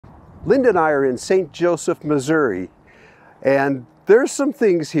Linda and I are in St. Joseph, Missouri, and there's some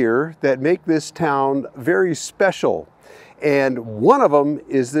things here that make this town very special. And one of them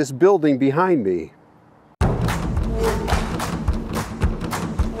is this building behind me.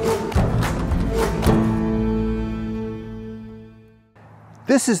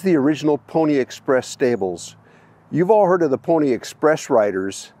 This is the original Pony Express stables. You've all heard of the Pony Express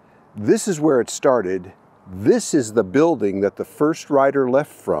riders. This is where it started. This is the building that the first rider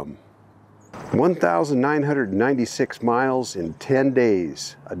left from. 1,996 miles in 10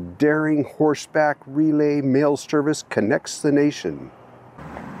 days. A daring horseback relay mail service connects the nation.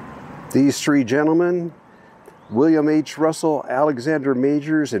 These three gentlemen, William H. Russell, Alexander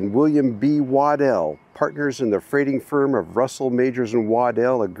Majors, and William B. Waddell, partners in the freighting firm of Russell, Majors, and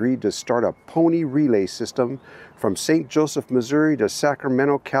Waddell, agreed to start a pony relay system from St. Joseph, Missouri to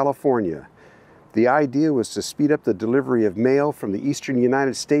Sacramento, California. The idea was to speed up the delivery of mail from the eastern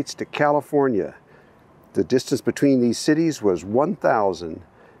United States to California. The distance between these cities was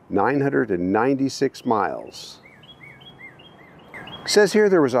 1,996 miles. It says here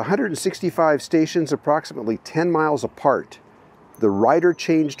there was 165 stations approximately 10 miles apart. The rider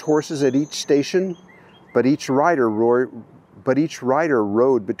changed horses at each station, but each rider rode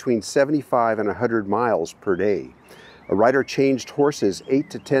between 75 and 100 miles per day. A rider changed horses 8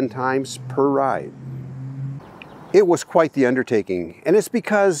 to 10 times per ride. It was quite the undertaking, and it's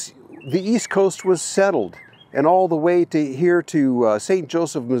because the East Coast was settled, and all the way to here to St.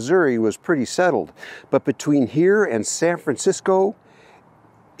 Joseph, Missouri was pretty settled. But between here and San Francisco,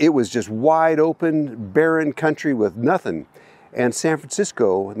 it was just wide open, barren country with nothing. And San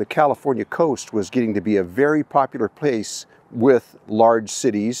Francisco and the California coast was getting to be a very popular place with large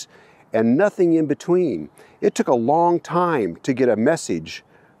cities and nothing in between. It took a long time to get a message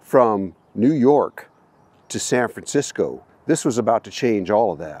from New York to San Francisco. This was about to change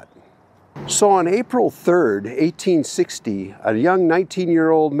all of that. So on April 3rd, 1860, a young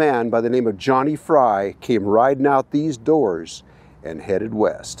 19-year-old man by the name of Johnny Fry came riding out these doors and headed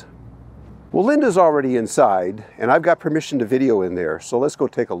west. Well, Linda's already inside, and I've got permission to video in there, so let's go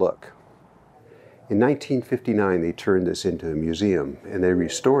take a look. In 1959, they turned this into a museum, and they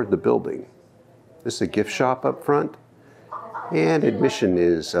restored the building. This is a gift shop up front, and admission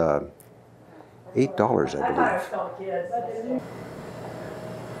is $8, I believe.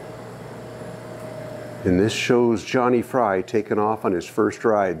 And this shows Johnny Fry taking off on his first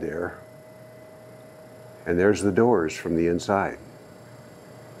ride there. And there's the doors from the inside.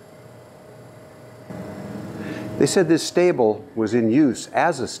 They said this stable was in use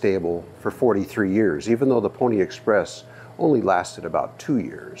as a stable for 43 years, even though the Pony Express only lasted about 2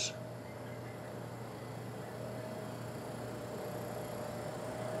 years.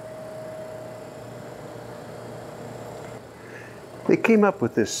 They came up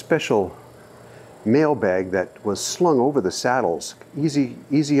with this special mail bag that was slung over the saddles,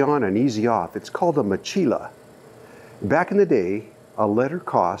 easy on and easy off. It's called a mochila. Back in the day, a letter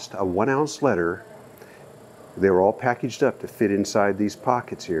cost, a 1-ounce letter, they were all packaged up to fit inside these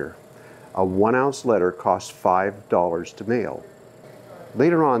pockets here. A 1-ounce letter cost $5 to mail.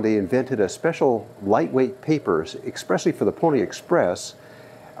 Later on, they invented a special lightweight paper, expressly for the Pony Express,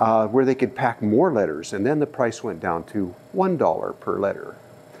 where they could pack more letters, and then the price went down to $1 per letter.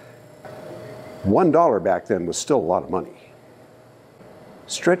 $1 back then was still a lot of money.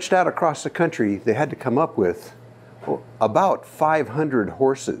 Stretched out across the country, they had to come up with about 500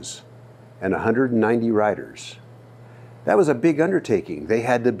 horses and 190 riders. That was a big undertaking. They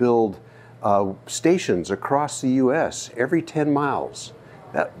had to build stations across the U.S. every 10 miles.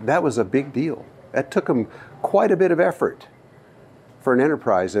 That was a big deal. That took them quite a bit of effort for an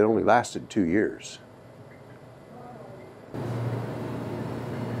enterprise that only lasted 2 years.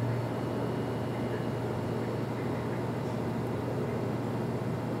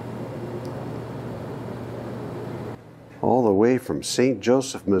 All the way from St.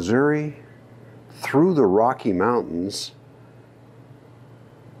 Joseph, Missouri, through the Rocky Mountains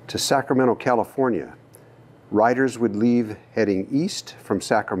to Sacramento, California. Riders would leave heading east from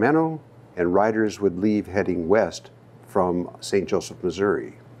Sacramento, and riders would leave heading west from St. Joseph,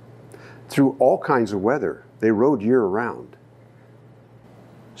 Missouri. Through all kinds of weather, they rode year-round.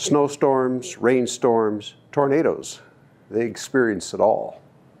 Snowstorms, rainstorms, tornadoes, they experienced it all.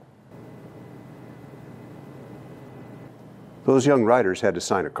 Those young riders had to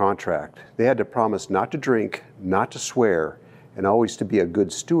sign a contract. They had to promise not to drink, not to swear, and always to be a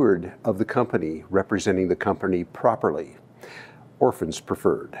good steward of the company, representing the company properly. Orphans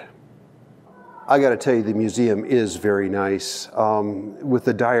preferred. I gotta tell you, the museum is very nice. With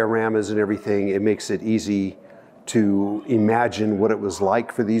the dioramas and everything, it makes it easy to imagine what it was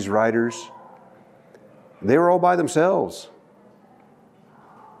like for these riders. They were all by themselves.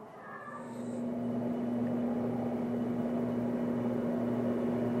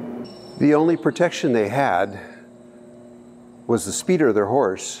 The only protection they had was the speeder of their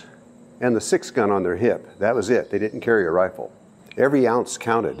horse and the 6-gun on their hip. That was it. They didn't carry a rifle. Every ounce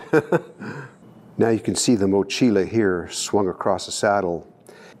counted. Now you can see the mochila here swung across the saddle.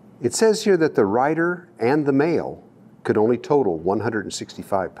 It says here that the rider and the mail could only total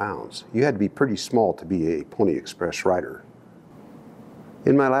 165 pounds. You had to be pretty small to be a Pony Express rider.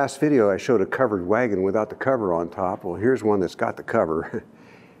 In my last video, I showed a covered wagon without the cover on top. Well, here's one that's got the cover.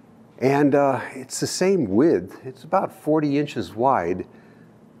 And it's the same width. It's about 40 inches wide.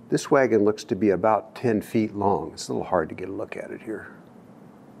 This wagon looks to be about 10 feet long. It's a little hard to get a look at it here.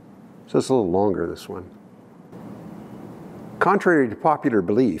 So it's a little longer, this one. Contrary to popular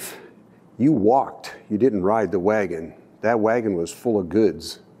belief, you walked, you didn't ride the wagon. That wagon was full of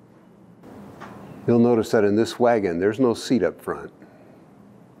goods. You'll notice that in this wagon, there's no seat up front.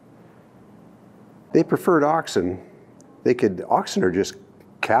 They preferred oxen. Oxen are just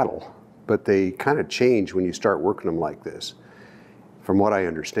cattle, but they kind of change when you start working them like this, from what I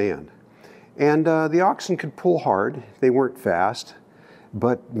understand. And the oxen could pull hard. They weren't fast.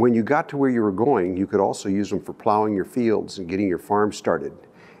 But when you got to where you were going, you could also use them for plowing your fields and getting your farm started.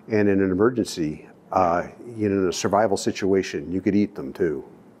 And in an emergency, in a survival situation, you could eat them too.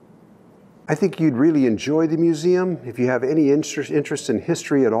 I think you'd really enjoy the museum if you have any interest in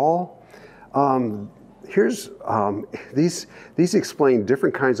history at all. These explain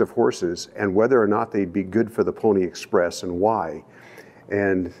different kinds of horses and whether or not they'd be good for the Pony Express and why.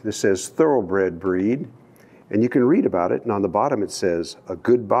 And this says thoroughbred breed. And you can read about it, and on the bottom it says, a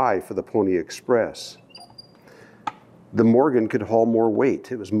good buy for the Pony Express. The Morgan could haul more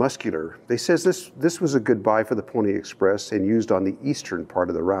weight. It was muscular. They says this was a good buy for the Pony Express and used on the eastern part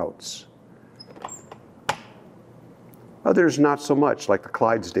of the routes. Others not so much, like the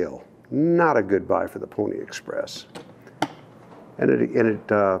Clydesdale. Not a good buy for the Pony Express. And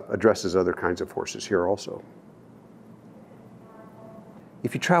it addresses other kinds of horses here also.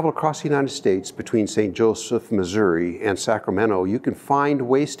 If you travel across the United States between St. Joseph, Missouri and Sacramento, you can find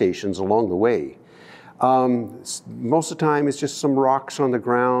way stations along the way. Most of the time it's just some rocks on the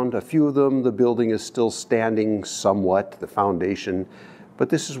ground. A few of them, the building is still standing somewhat, the foundation, but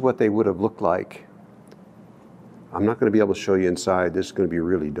this is what they would have looked like. I'm not going to be able to show you inside. This is going to be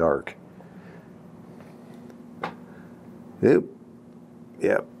really dark. Yep.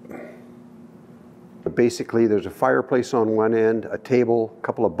 Basically, there's a fireplace on one end, a table, a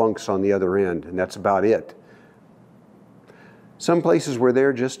couple of bunks on the other end, and that's about it. Some places were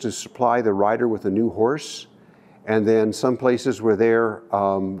there just to supply the rider with a new horse, and then some places were there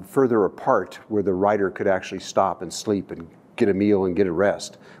further apart where the rider could actually stop and sleep and get a meal and get a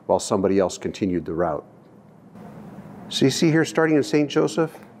rest while somebody else continued the route. So you see here, starting in St.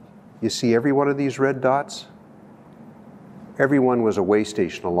 Joseph, you see every one of these red dots? Everyone was a way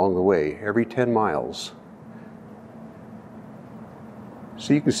station along the way, every 10 miles.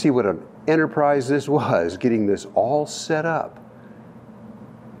 So you can see what an enterprise this was, getting this all set up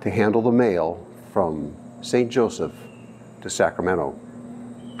to handle the mail from St. Joseph to Sacramento.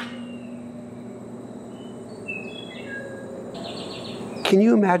 Can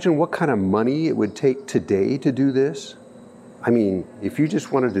you imagine what kind of money it would take today to do this? I mean, if you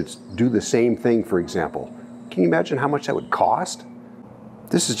just wanted to do the same thing, for example, can you imagine how much that would cost?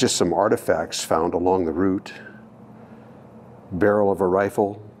 This is just some artifacts found along the route. Barrel of a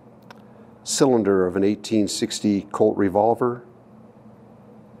rifle, cylinder of an 1860 Colt revolver,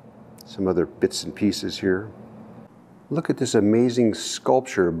 some other bits and pieces here. Look at this amazing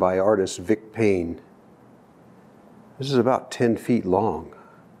sculpture by artist Vic Payne. This is about 10 feet long.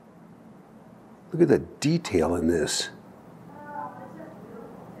 Look at the detail in this.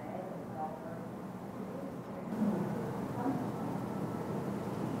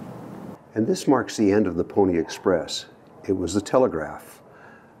 And this marks the end of the Pony Express. It was the telegraph.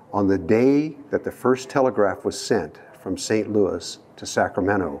 On the day that the first telegraph was sent from St. Louis to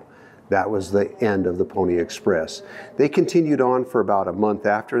Sacramento, that was the end of the Pony Express. They continued on for about a month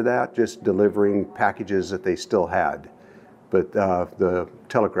after that, just delivering packages that they still had. But the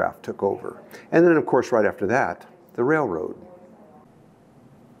telegraph took over. And then, of course, right after that, the railroad.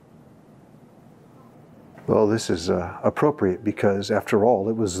 Well, this is appropriate because, after all,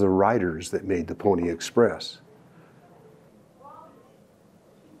 it was the riders that made the Pony Express.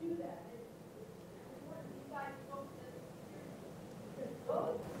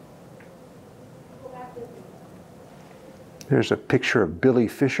 There's a picture of Billy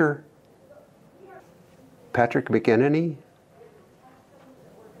Fisher. Patrick McEnany.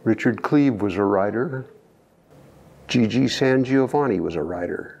 Richard Cleve was a rider. Gigi San Giovanni was a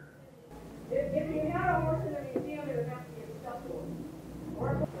rider.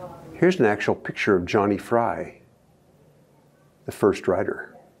 Here's an actual picture of Johnny Fry, the first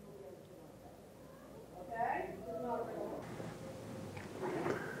rider.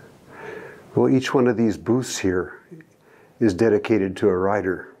 Well, each one of these booths here is dedicated to a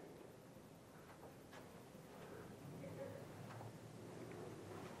rider.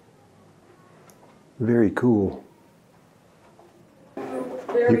 Very cool.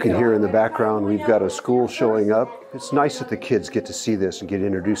 You can hear in the background we've got a school showing up. It's nice that the kids get to see this and get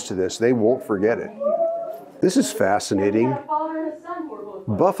introduced to this. They won't forget it. This is fascinating.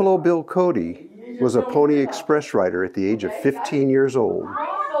 Buffalo Bill Cody was a Pony Express rider at the age of 15 years old.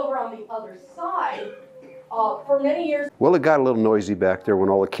 Well, it got a little noisy back there when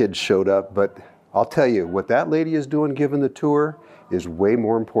all the kids showed up, but I'll tell you, what that lady is doing giving the tour is way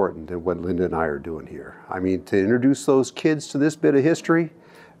more important than what Linda and I are doing here. I mean, to introduce those kids to this bit of history,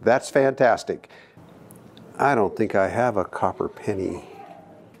 that's fantastic. I don't think I have a copper penny.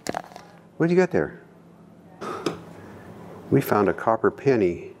 What do you got there? We found a copper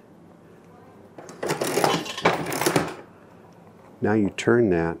penny. Now you turn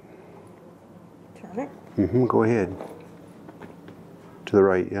that. Turn it? Mm-hmm, go ahead. To the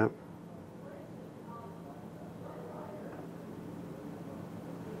right, yep.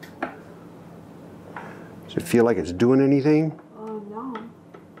 Does it feel like it's doing anything? Oh, no.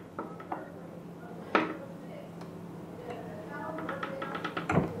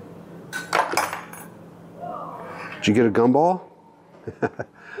 Did you get a gumball?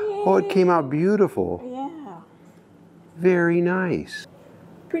 Oh, it came out beautiful. Yeah. Very nice.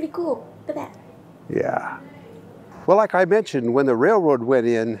 Pretty cool. Look at that. Yeah. Well, like I mentioned, when the railroad went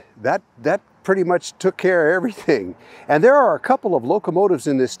in, that pretty much took care of everything. And there are a couple of locomotives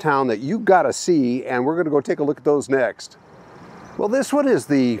in this town that you've got to see, and we're going to go take a look at those next. Well, this one is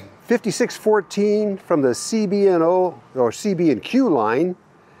the 5614 from the CB&O or CB&Q line,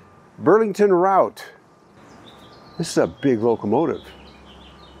 Burlington route. This is a big locomotive.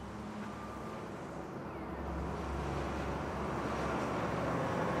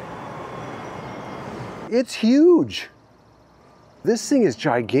 It's huge. This thing is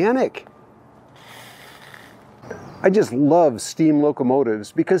gigantic. I just love steam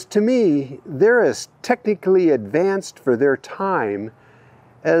locomotives because to me, they're as technically advanced for their time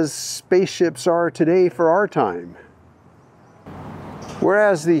as spaceships are today for our time.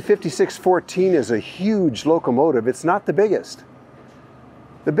 Whereas the 5614 is a huge locomotive, it's not the biggest.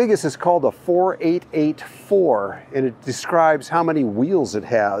 The biggest is called a 4884, and it describes how many wheels it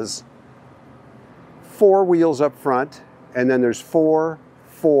has. 4 wheels up front, and then there's 4,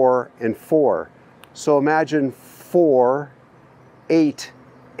 4, and 4. So imagine 4, 8,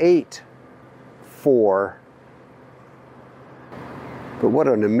 8, 4. But what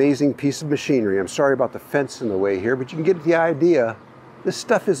an amazing piece of machinery. I'm sorry about the fence in the way here, but you can get the idea. This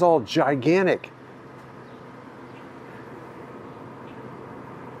stuff is all gigantic.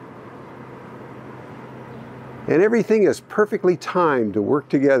 And everything is perfectly timed to work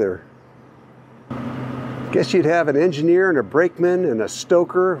together. Guess you'd have an engineer and a brakeman and a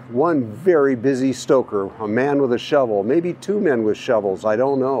stoker, one very busy stoker, a man with a shovel, maybe 2 men with shovels, I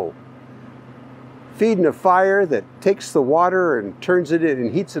don't know. Feeding a fire that takes the water and turns it in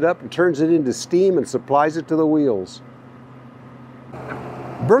and heats it up and turns it into steam and supplies it to the wheels.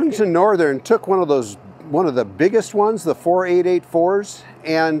 Burlington Northern took one of the biggest ones, the 4884s,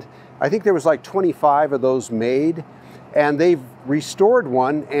 and I think there was like 25 of those made, and they've restored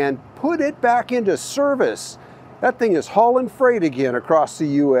one and put it back into service. That thing is hauling freight again across the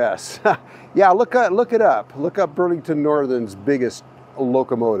U.S. Yeah, look it up. Look up Burlington Northern's biggest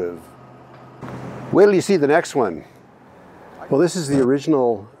locomotive. Wait till you see the next one. Well, this is the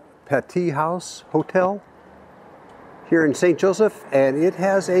original Pattee House Hotel here in St. Joseph, and it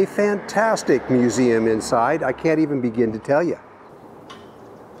has a fantastic museum inside. I can't even begin to tell you.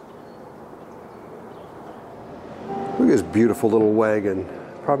 Look at this beautiful little wagon.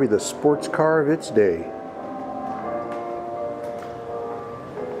 Probably the sports car of its day.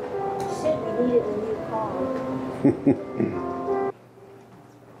 Shit, we needed a new car.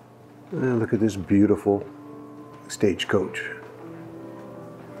 And look at this beautiful stagecoach.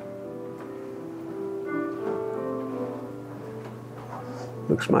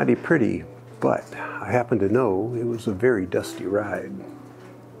 Looks mighty pretty, but I happen to know it was a very dusty ride.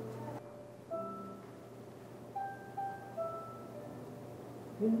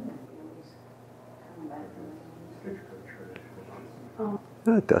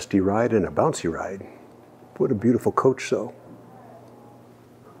 A dusty ride and a bouncy ride. What a beautiful coach, though.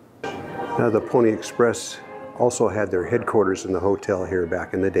 Now, the Pony Express also had their headquarters in the hotel here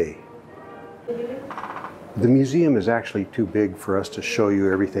back in the day. The museum is actually too big for us to show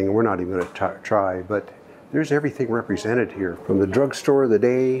you everything, and we're not even going to try, but there's everything represented here, from the drugstore of the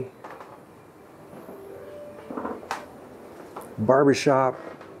day, barbershop.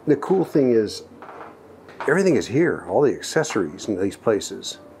 The cool thing is, everything is here, all the accessories in these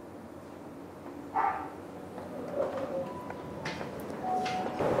places.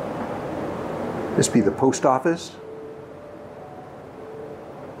 This be the post office,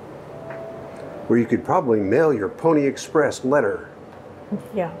 where you could probably mail your Pony Express letter.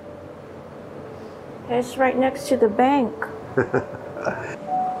 Yeah. It's right next to the bank.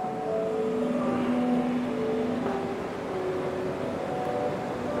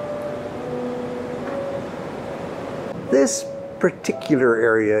 This particular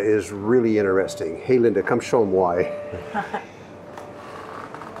area is really interesting. Hey Linda, come show them why.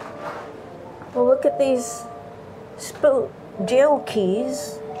 Well, look at these jail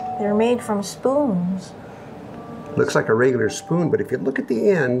keys. They're made from spoons. Looks like a regular spoon, but if you look at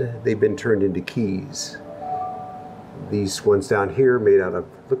the end, they've been turned into keys. These ones down here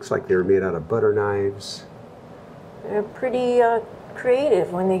looks like they're made out of butter knives. They're pretty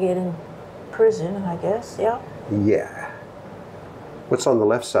creative when they get in prison, I guess, yeah. Yeah. What's on the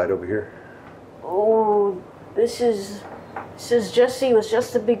left side over here? Oh, this is just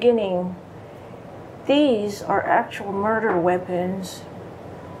the beginning. These are actual murder weapons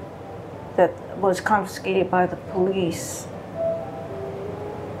that was confiscated by the police.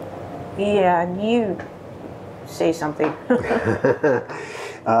 Yeah, and you say something.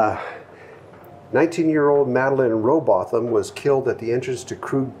 19-year-old Madeline Robotham was killed at the entrance to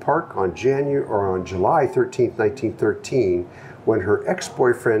Krug Park on July 13, 1913, when her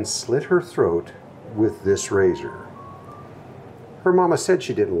ex-boyfriend slit her throat with this razor. Her mama said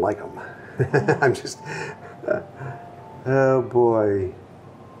she didn't like him. I'm just, oh boy.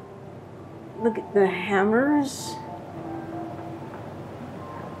 Look at the hammers,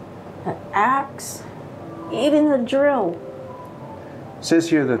 the axe, even the drill. It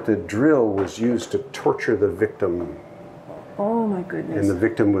says here that the drill was used to torture the victim. Oh my goodness. And the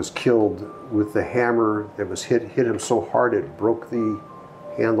victim was killed with the hammer that was hit him so hard it broke the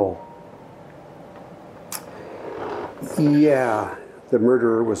handle. Yeah, the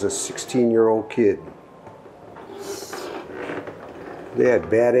murderer was a 16-year-old kid. They had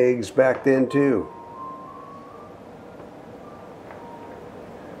bad eggs back then too.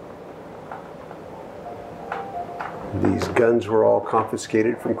 These guns were all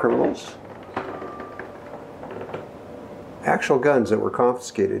confiscated from criminals. Actual guns that were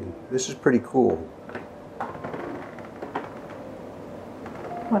confiscated. This is pretty cool.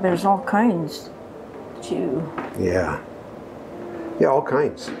 Well, there's all kinds too. Yeah. Yeah, all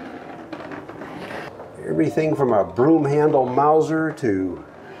kinds. Everything from a broom handle Mauser to,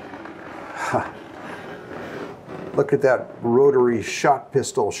 look at that rotary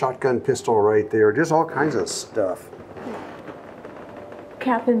shotgun pistol right there. Just all kinds of stuff.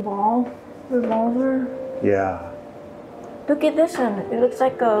 Cap and ball revolver. Yeah. Look at this one. It looks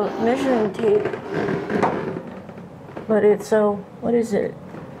like a measuring tape. But it's what is it?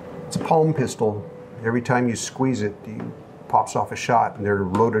 It's a palm pistol. Every time you squeeze it, it pops off a shot, and they're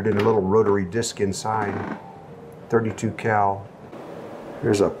loaded in a little rotary disc inside. 32 cal.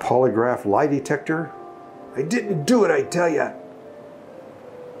 There's a polygraph lie detector. I didn't do it, I tell ya.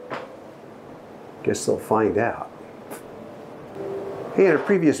 Guess they'll find out. Hey, in a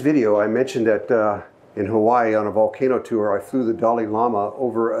previous video, I mentioned that in Hawaii on a volcano tour, I flew the Dalai Lama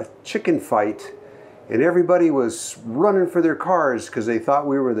over a chicken fight, and everybody was running for their cars because they thought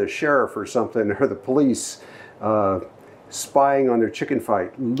we were the sheriff or something, or the police spying on their chicken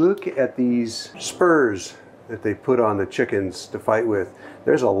fight. Look at these spurs that they put on the chickens to fight with.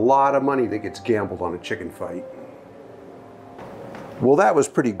 There's a lot of money that gets gambled on a chicken fight. Well, that was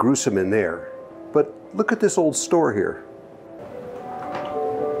pretty gruesome in there, but look at this old store here.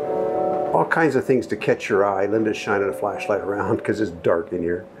 All kinds of things to catch your eye. Linda's shining a flashlight around because it's dark in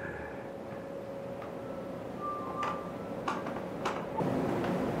here.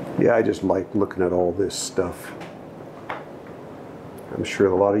 Yeah, I just like looking at all this stuff. I'm sure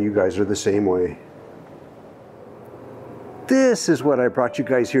a lot of you guys are the same way. This is what I brought you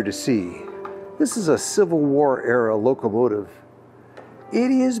guys here to see. This is a Civil War era locomotive.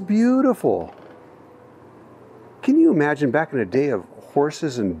 It is beautiful. Can you imagine back in a day of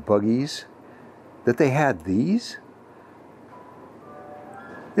horses and buggies that they had these?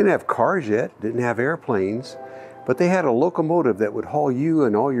 They didn't have cars yet, didn't have airplanes, but they had a locomotive that would haul you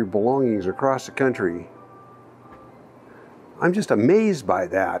and all your belongings across the country. I'm just amazed by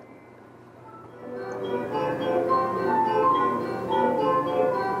that.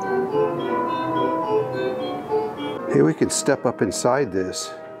 Hey, we could step up inside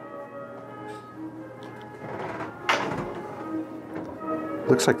this.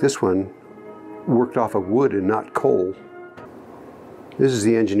 Looks like this one worked off of wood and not coal. This is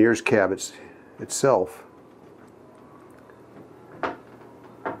the engineer's cab itself.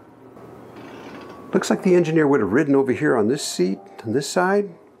 Looks like the engineer would have ridden over here on this seat, on this side.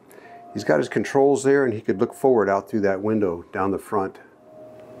 He's got his controls there and he could look forward out through that window down the front.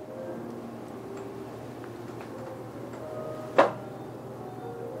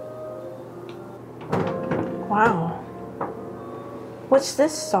 Wow. What's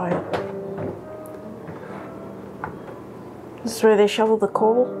this side? This is where they shovel the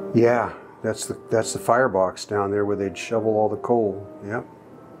coal? Yeah, that's the firebox down there where they'd shovel all the coal. Yep.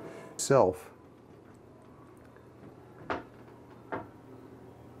 Itself.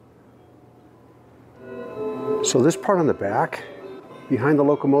 So this part on the back, behind the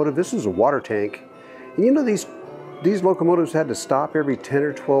locomotive, this is a water tank. And you know these locomotives had to stop every 10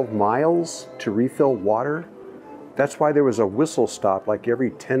 or 12 miles to refill water? That's why there was a whistle stop like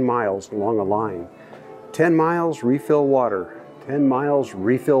every 10 miles along a line. 10 miles, refill water. 10 miles,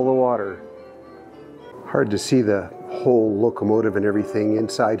 refill the water. Hard to see the whole locomotive and everything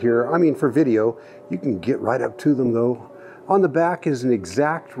inside here. I mean, for video, you can get right up to them though. On the back is an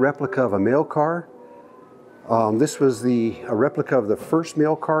exact replica of a mail car. This was a replica of the first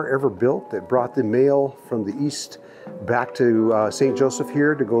mail car ever built that brought the mail from the east back to St. Joseph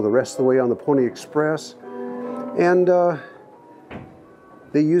here to go the rest of the way on the Pony Express. And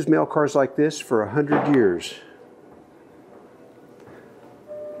they used mail cars like this for 100 years.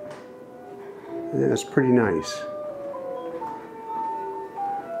 Yeah, it's pretty nice.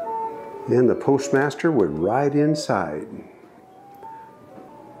 And the postmaster would ride inside.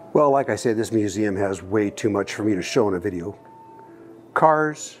 Well, like I said, this museum has way too much for me to show in a video.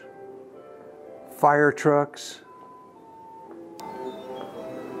 Cars, fire trucks,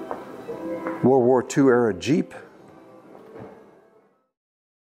 World War II era Jeep.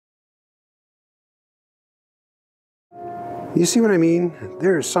 You see what I mean?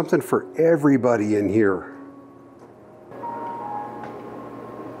 There's something for everybody in here.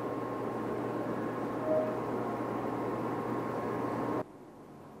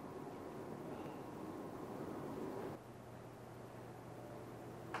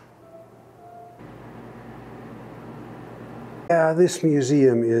 Yeah, this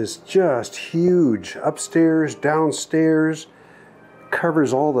museum is just huge. Upstairs, downstairs,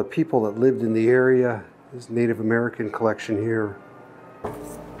 covers all the people that lived in the area. This Native American collection here.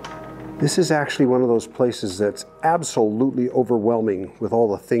 This is actually one of those places that's absolutely overwhelming with all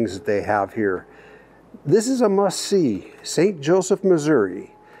the things that they have here. This is a must-see, St. Joseph,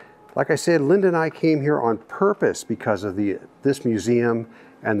 Missouri. Like I said, Linda and I came here on purpose because of this museum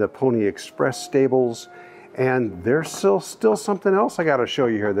and the Pony Express stables. And there's still something else I got to show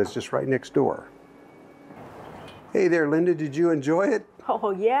you here that's just right next door. Hey there, Linda, did you enjoy it?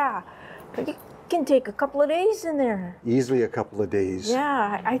 Oh, yeah. You can take a couple of days in there. Easily a couple of days.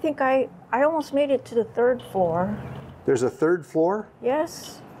 Yeah, I think I almost made it to the 3rd floor. There's a 3rd floor?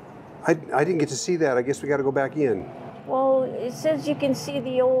 Yes. I didn't get to see that. I guess we got to go back in. Well, it says you can see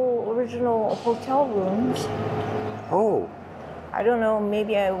the old original hotel rooms. Oh. I don't know,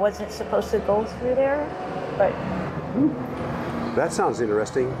 maybe I wasn't supposed to go through there, but... That sounds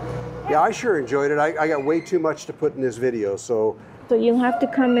interesting. Yeah, I sure enjoyed it. I got way too much to put in this video, so... So you'll have to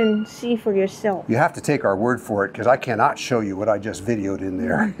come and see for yourself. You have to take our word for it, because I cannot show you what I just videoed in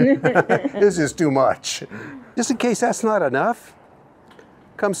there. This is too much. Just in case that's not enough,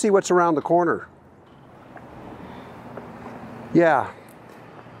 come see what's around the corner. Yeah.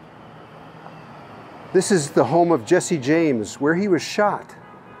 This is the home of Jesse James, where he was shot.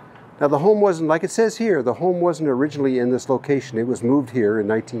 Now the home wasn't, like it says here, the home wasn't originally in this location. It was moved here in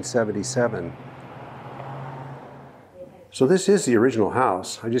 1977. So this is the original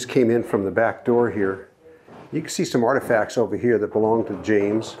house. I just came in from the back door here. You can see some artifacts over here that belong to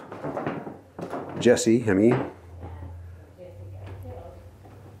James. Jesse, I mean.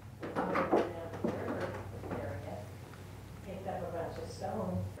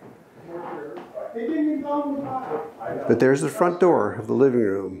 But there's the front door of the living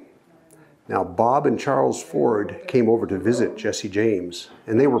room. Now, Bob and Charles Ford came over to visit Jesse James,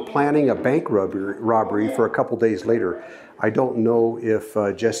 and they were planning a bank robbery for a couple days later. I don't know if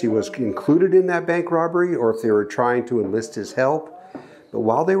Jesse was included in that bank robbery or if they were trying to enlist his help. But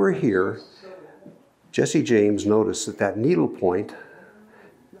while they were here, Jesse James noticed that that needle point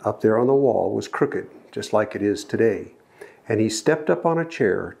up there on the wall was crooked, just like it is today. and he stepped up on a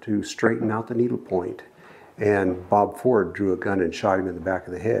chair to straighten out the needle point, and Bob Ford drew a gun and shot him in the back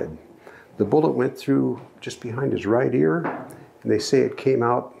of the head. The bullet went through just behind his right ear, and they say it came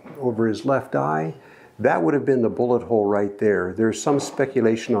out over his left eye. That would have been the bullet hole right there. There's some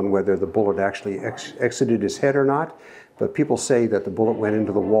speculation on whether the bullet actually exited his head or not, but people say that the bullet went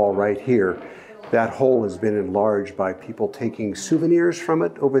into the wall right here. That hole has been enlarged by people taking souvenirs from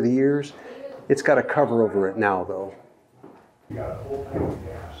it over the years. It's got a cover over it now, though.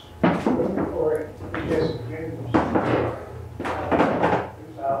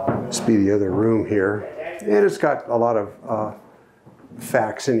 This be the other room here, and it's got a lot of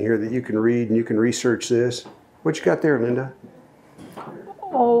facts in here that you can read, and you can research this. What you got there, Linda?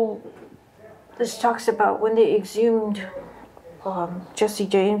 Oh, this talks about when they exhumed Jesse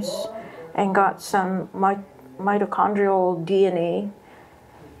James and got some mitochondrial DNA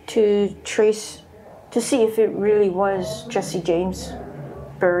to trace, to see if it really was Jesse James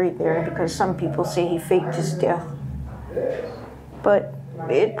buried there, because some people say he faked his death. But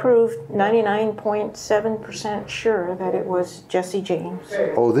it proved 99.7% sure that it was Jesse James.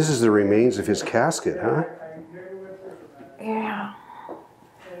 Oh, this is the remains of his casket, huh? Yeah.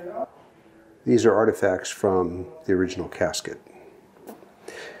 These are artifacts from the original casket.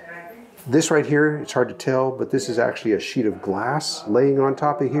 This right here, it's hard to tell, but this is actually a sheet of glass laying on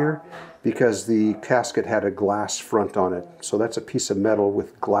top of here because the casket had a glass front on it. So that's a piece of metal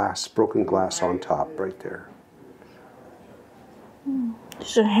with glass, broken glass on top right there.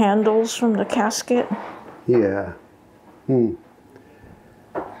 These are handles from the casket. Yeah.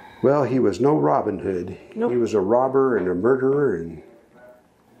 Well, he was no Robin Hood. Nope. He was a robber and a murderer, and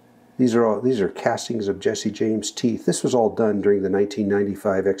these are castings of Jesse James' teeth. This was all done during the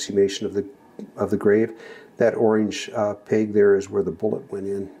 1995 exhumation of the grave. That orange peg there is where the bullet went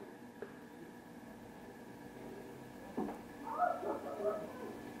in.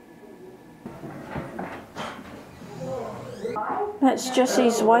 That's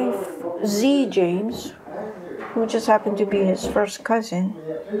Jesse's wife, Z. James, who just happened to be his first cousin.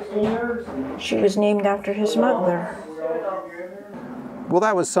 She was named after his mother. Well,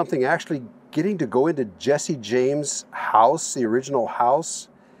 that was something, actually getting to go into Jesse James' house, the original house,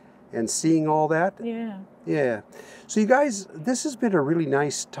 and seeing all that. Yeah. Yeah. So you guys, this has been a really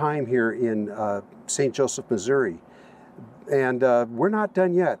nice time here in St. Joseph, Missouri. And we're not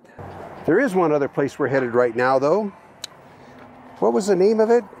done yet. There is one other place we're headed right now, though. What was the name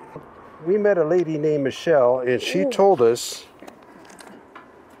of it? We met a lady named Michelle, and she told us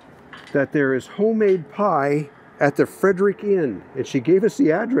that there is homemade pie at the Frederick Inn, and she gave us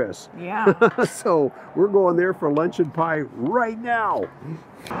the address. Yeah. So we're going there for lunch and pie right now.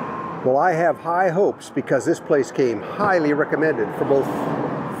 Well, I have high hopes because this place came highly recommended for both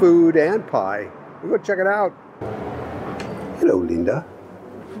food and pie. We'll go check it out. Hello, Linda.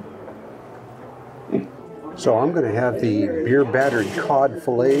 So I'm going to have the beer-battered cod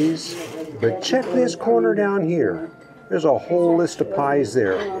fillets, but check this corner down here. There's a whole list of pies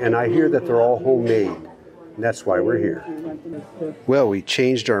there, and I hear that they're all homemade, and that's why we're here. Well, we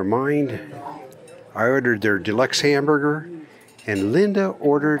changed our mind. I ordered their deluxe hamburger, and Linda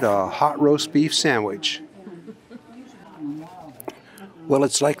ordered a hot roast beef sandwich. Well,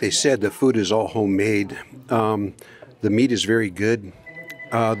 it's like they said, the food is all homemade. The meat is very good.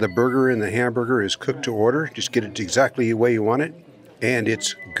 The burger and the hamburger is cooked to order. Just get it exactly the way you want it. And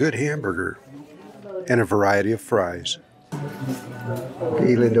it's good hamburger and a variety of fries.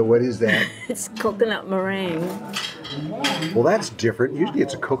 Hey, Linda, what is that? It's coconut meringue. Well, that's different. Usually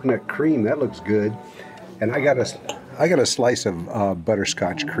it's a coconut cream. That looks good. And I got a slice of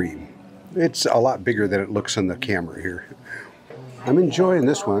butterscotch cream. It's a lot bigger than it looks on the camera here. I'm enjoying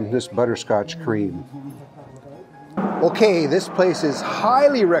this one, this butterscotch cream. Okay, this place is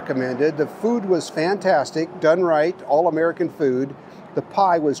highly recommended. The food was fantastic, done right, all American food. The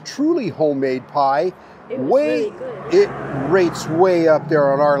pie was truly homemade pie. It was really good. It rates way up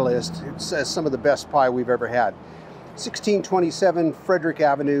there on our list. It's some of the best pie we've ever had. 1627 Frederick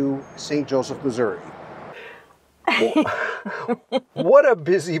Avenue, St. Joseph, Missouri. What a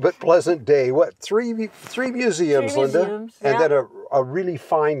busy but pleasant day. What, three museums, Linda? Yeah. And then a really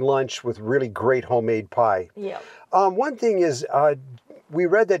fine lunch with really great homemade pie. Yeah. One thing is, we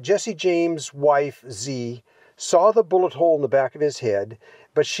read that Jesse James' wife, Z, saw the bullet hole in the back of his head,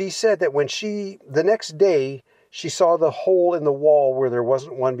 but she said that when the next day, she saw the hole in the wall where there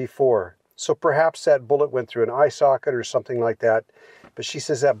wasn't one before. So perhaps that bullet went through an eye socket or something like that, but she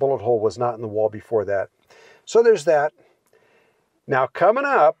says that bullet hole was not in the wall before that. So there's that. Now coming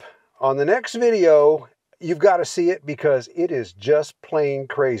up on the next video, you've got to see it because it is just plain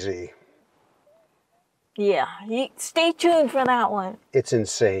crazy. Yeah, stay tuned for that one. It's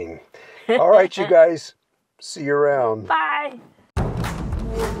insane. All right, you guys. See you around. Bye.